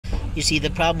You see, the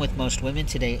problem with most women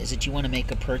today is that you want to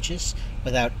make a purchase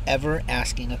without ever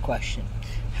asking a question.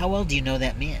 How well do you know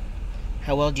that man?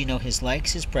 How well do you know his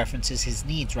likes, his preferences, his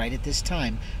needs right at this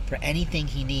time for anything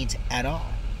he needs at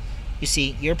all? You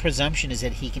see, your presumption is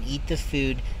that he can eat the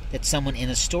food that someone in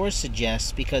a store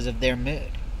suggests because of their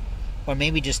mood. Or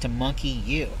maybe just to monkey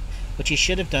you. What you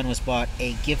should have done was bought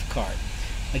a gift card.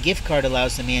 A gift card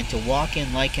allows the man to walk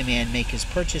in like a man, make his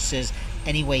purchases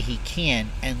any way he can,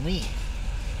 and leave.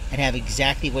 And have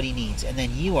exactly what he needs. And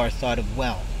then you are thought of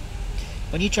well.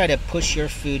 When you try to push your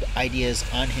food ideas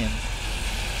on him,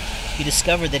 you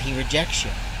discover that he rejects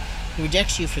you. He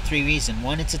rejects you for 3 reasons.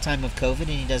 1, it's a time of COVID and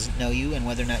he doesn't know you and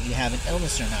whether or not you have an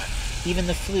illness or not. Even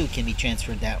the flu can be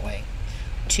transferred that way.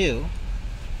 2,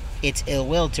 it's ill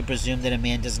will to presume that a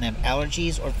man doesn't have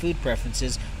allergies or food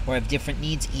preferences or have different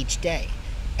needs each day.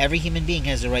 Every human being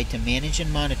has the right to manage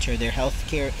and monitor their health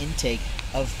care intake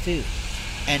of food.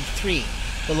 And 3,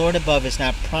 the Lord above is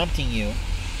not prompting you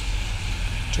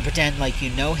to pretend like you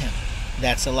know him.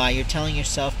 That's a lie you're telling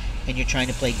yourself, and you're trying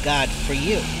to play God for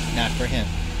you, not for him.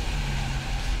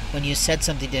 When you said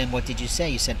something to him, what did you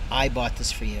say? You said, I bought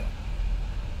this for you.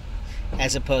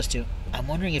 As opposed to, I'm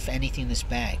wondering if anything in this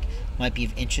bag might be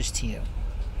of interest to you.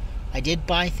 I did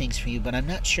buy things for you, but I'm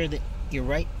not sure that you're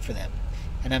right for them.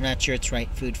 And I'm not sure it's right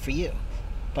food for you.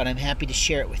 But I'm happy to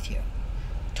share it with you.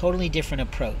 Totally different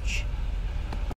approach.